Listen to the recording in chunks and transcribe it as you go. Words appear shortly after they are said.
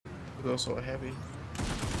There's also a heavy.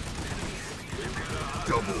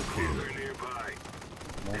 Double kill.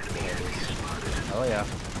 Multiple heavies. Oh yeah.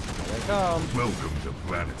 Here they come. Welcome to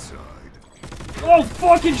Planetside. Oh,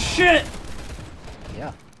 fucking shit!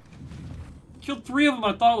 Yeah. Killed 3 of them,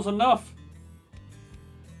 I thought it was enough.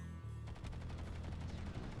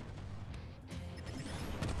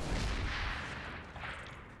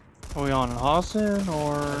 Are we on Hassan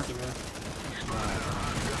or? I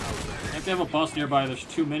think they have a bus nearby, there's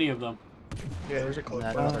too many of them. Yeah, there's a In close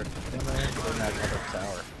that one. other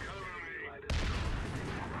tower.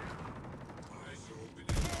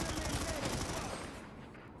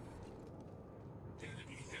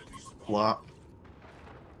 Flop.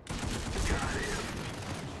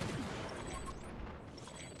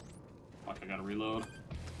 Fuck, I gotta reload.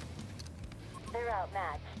 They're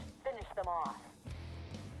outmatched. Finish them off.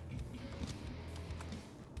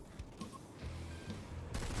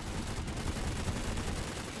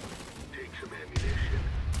 Take some ammunition.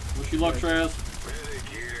 Wish you luck, Shraz. Medic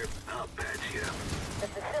here. I'll patch you up. The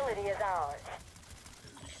facility is ours.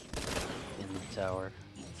 In the tower.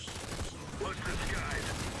 What's the skies?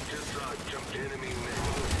 Just saw a jumped enemy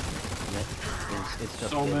It's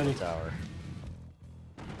just So in many. the tower.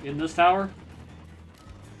 In this tower?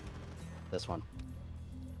 This one.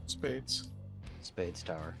 Spades. Spades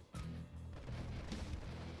Tower.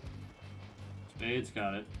 Spades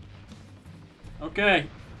got it. Okay.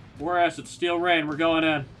 We're at Steel Rain, we're going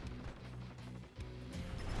in.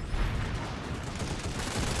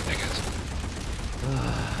 Hey guys.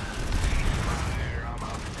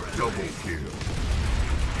 Double kill.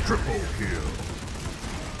 Triple kill.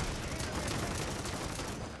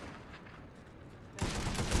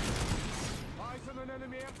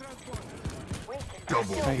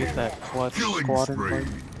 Double Can I get that clutch killing squad spree.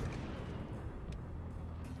 invite?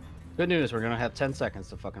 Good news, we're gonna have 10 seconds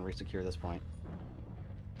to fucking resecure this point.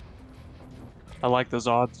 I like those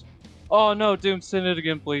odds. Oh no, Doom, send it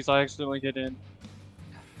again, please. I accidentally hit in.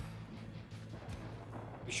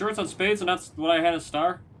 You sure it's on Spades and that's what I had as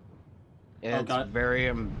star? It's God. very,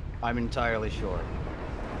 I'm entirely sure.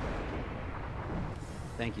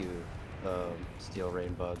 Thank you, Steel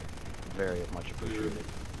Rain Bug. Very much appreciated.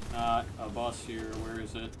 Not a bus here, where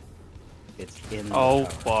is it? It's in the Oh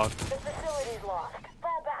tower. fuck. The facility's lost.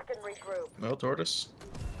 Fall back and regroup. Well, Tortoise.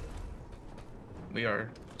 We are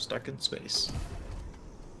stuck in space.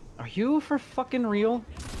 Are you for fucking real?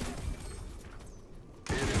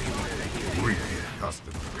 Repeat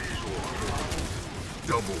customer.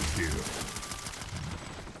 Double kill.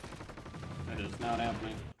 That is not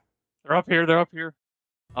happening. They're up here, they're up here.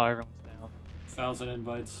 Oh, everyone's down. 1,000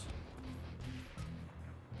 invites.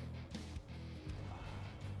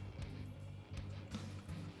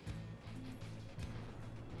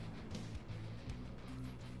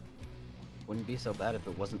 Wouldn't be so bad if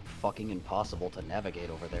it wasn't fucking impossible to navigate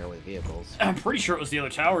over there with vehicles. I'm pretty sure it was the other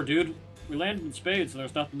tower, dude. We landed in Spades and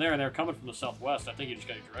there's nothing there, and they're coming from the southwest. I think you just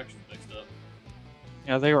got your directions mixed up.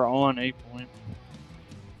 Yeah, they were on a point.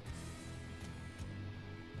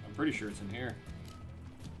 I'm pretty sure it's in here.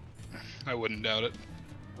 I wouldn't doubt it.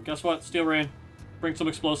 Well, guess what? Steel Rain. Bring some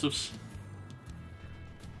explosives.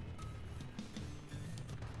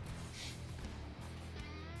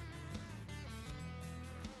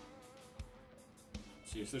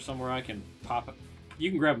 See, is there somewhere I can pop it? You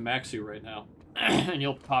can grab a max suit right now, and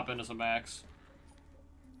you'll pop in as a max.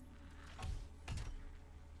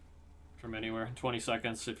 From anywhere. 20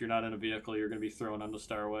 seconds. If you're not in a vehicle, you're going to be thrown on the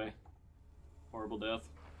Starway. Horrible death.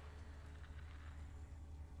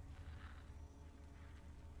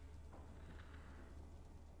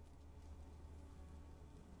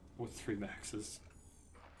 With 3 maxes.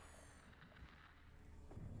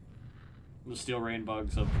 The Steel Rain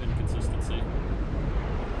bugs of inconsistency.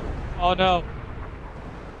 Oh no.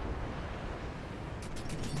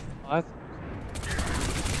 What?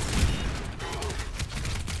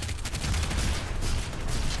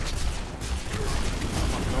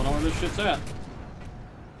 I don't know where this shit's at.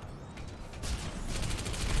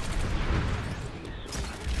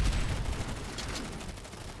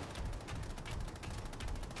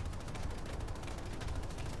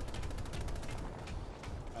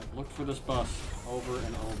 I've looked for this bus over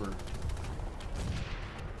and over.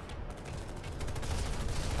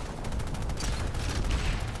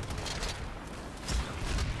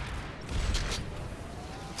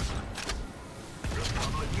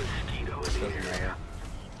 Doesn't matter.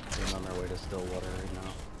 I'm on our way to Stillwater right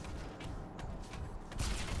now.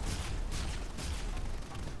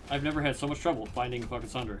 I've never had so much trouble finding fucking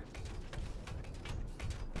Sunder.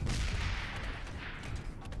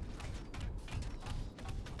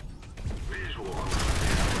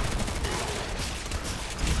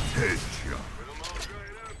 Headshot. I'm all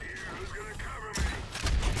dried up here. Who's gonna cover me?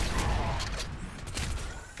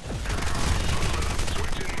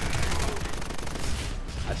 Switching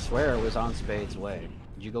mags. I swear it was on Spade's way.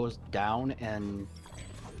 Did you go down and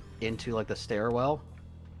into like the stairwell?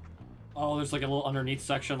 Oh, there's like a little underneath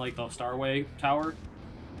section, like the Starway Tower.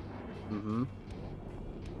 Mm-hmm.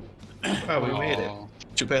 Oh, we made it. Oh.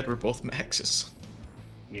 Too bad we're both maxes.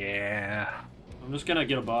 Yeah. I'm just gonna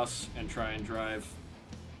get a bus and try and drive.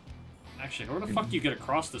 Actually, where the fuck do you get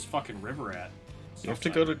across this fucking river at? You have to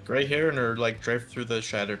go to Grey Heron or like drive through the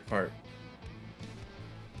shattered part.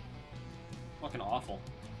 Fucking awful.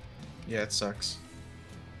 Yeah, it sucks.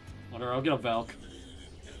 Whatever, I'll get a Valk.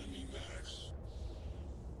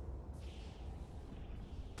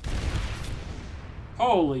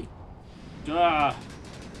 Holy. Ah.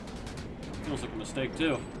 Feels like a mistake,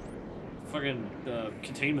 too. Fucking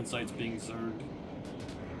containment site's being zerged.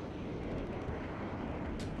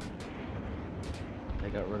 They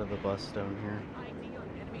got rid of the bus down here.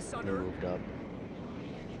 They moved up.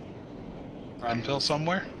 Until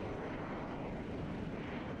somewhere?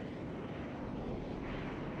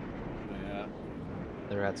 Yeah.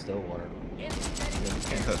 They're at Stillwater. Yeah, you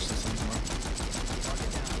can't touch this anymore.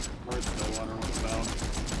 Where's Stillwater? What about?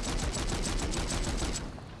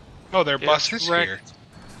 Oh, their bus It's is here. wrecked.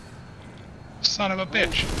 Son of a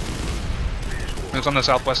bitch. It's on the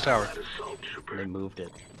southwest tower. They moved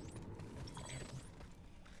it.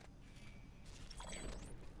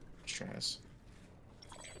 Shraz.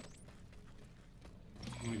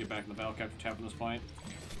 I'm gonna get back in the Valk after tapping this point.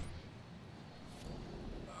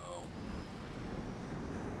 Oh.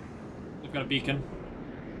 They've got a beacon.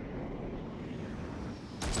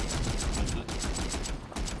 That's it.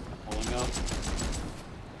 Pulling up.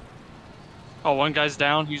 Oh, one guy's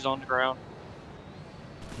down. He's on the ground.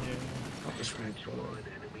 Yeah, I'll just read forward.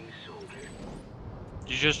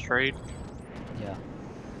 Did you just trade? Yeah.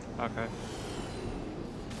 Okay.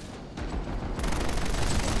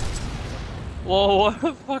 Whoa, what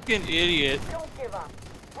a fucking idiot. Don't give up.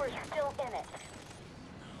 We're still in it.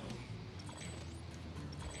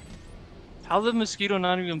 How did the mosquito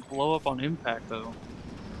not even blow up on impact, though?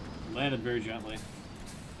 Landed very gently.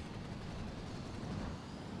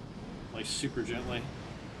 Like, super gently.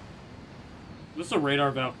 This is a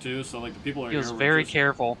radar Valk too, so like the people are He was here were very just-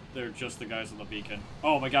 careful. They're just the guys on the beacon.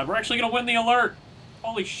 Oh my god, we're actually gonna win the alert!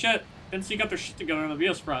 Holy shit! NC got their shit together on the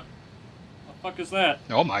VS front. What the fuck is that?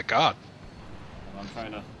 Oh my god. I'm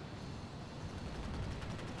trying to...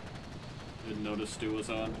 Didn't notice Stu was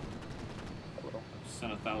on.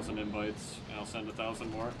 Sent 1,000 invites, and I'll send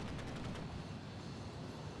 1,000 more.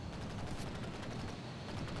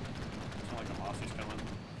 It's not like a Mossy's coming.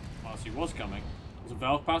 Mossy was coming. Was a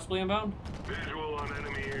Valk possibly inbound? Visual on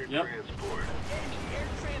enemy air Yep. transport.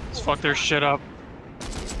 Let's fuck their shit up.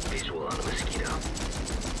 Visual on a mosquito.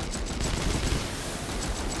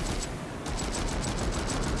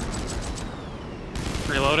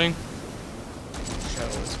 Reloading. Shadow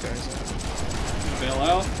this guy's out. Bail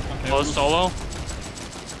out. Okay, Close we'll- solo.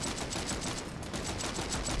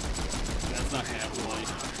 That's not gonna happen, Willie.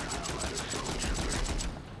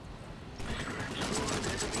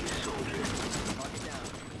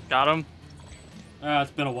 Got him. Ah,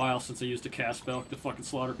 it's been a while since I used a cast Valk to fucking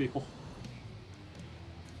slaughter people.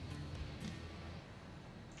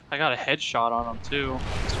 I got a headshot on him, too.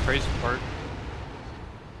 That's the crazy part.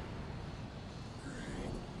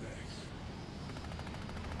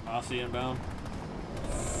 Mossy inbound.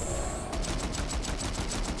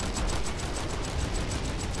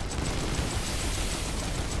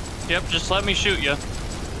 Yep, just let me shoot you.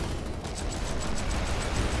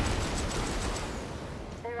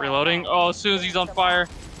 Reloading. Oh, as soon as he's on fire.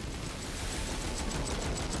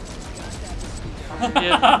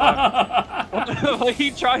 Yeah, like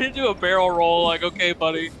he tried to do a barrel roll, like, okay,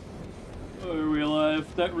 buddy. Oh, are we alive?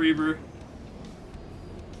 That Reaver.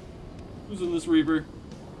 Who's in this Reaver?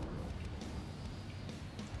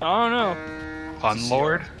 I don't know. Pun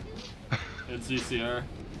Lord? It's CCR.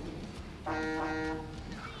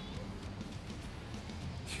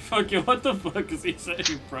 Fuck you, what the fuck is he saying?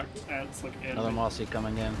 It's like Another anime. Mossy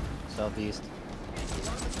coming in. Southeast.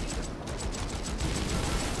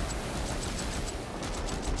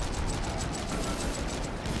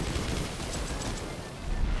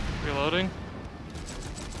 Reloading.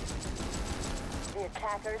 The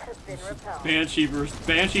attackers have been repelled.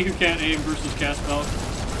 Banshee who can't aim versus cast Valk.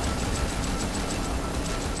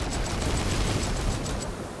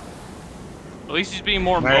 At least he's being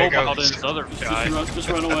more There you go. mobile than his other guy. Just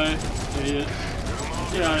run away, idiot.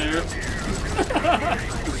 Get out of here.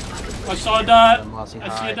 I saw a dot. Mossy I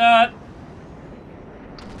see high. a dot.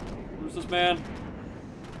 Where's this man?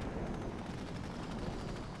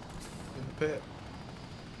 pit.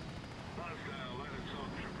 Hostile light assault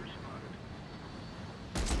trooper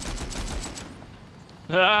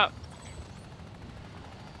spotted. Ah!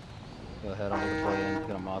 Go ahead, I'll deploy in.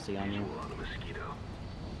 Got a Mossy on you. On the mosquito.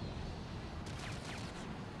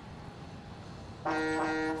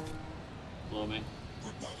 Blow me.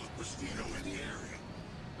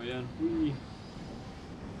 Oh yeah. Whee.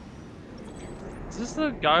 Is this the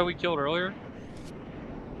guy we killed earlier?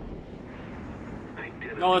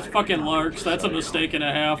 No, it's fucking Larks. That's a mistake and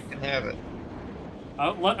a half. You can have it.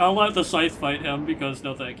 I'll let the Scythe fight him because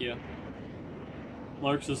no thank you.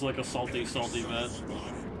 Larks is like a salty vet.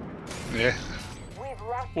 Yeah. We've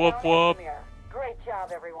locked Whoop, down whoop. Ephemer. Great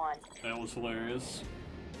job, everyone. That was hilarious.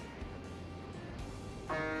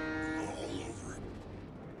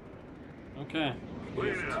 Okay.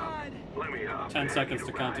 Wait up. Let me hop 10 in. seconds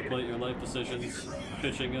to contemplate your life decisions.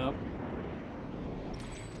 Pitching up.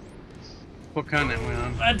 What kind am we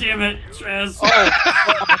on? Ah, damn it, Shraz.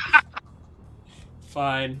 Oh,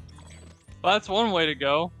 Fine. well, that's one way to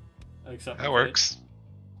go. Except That works.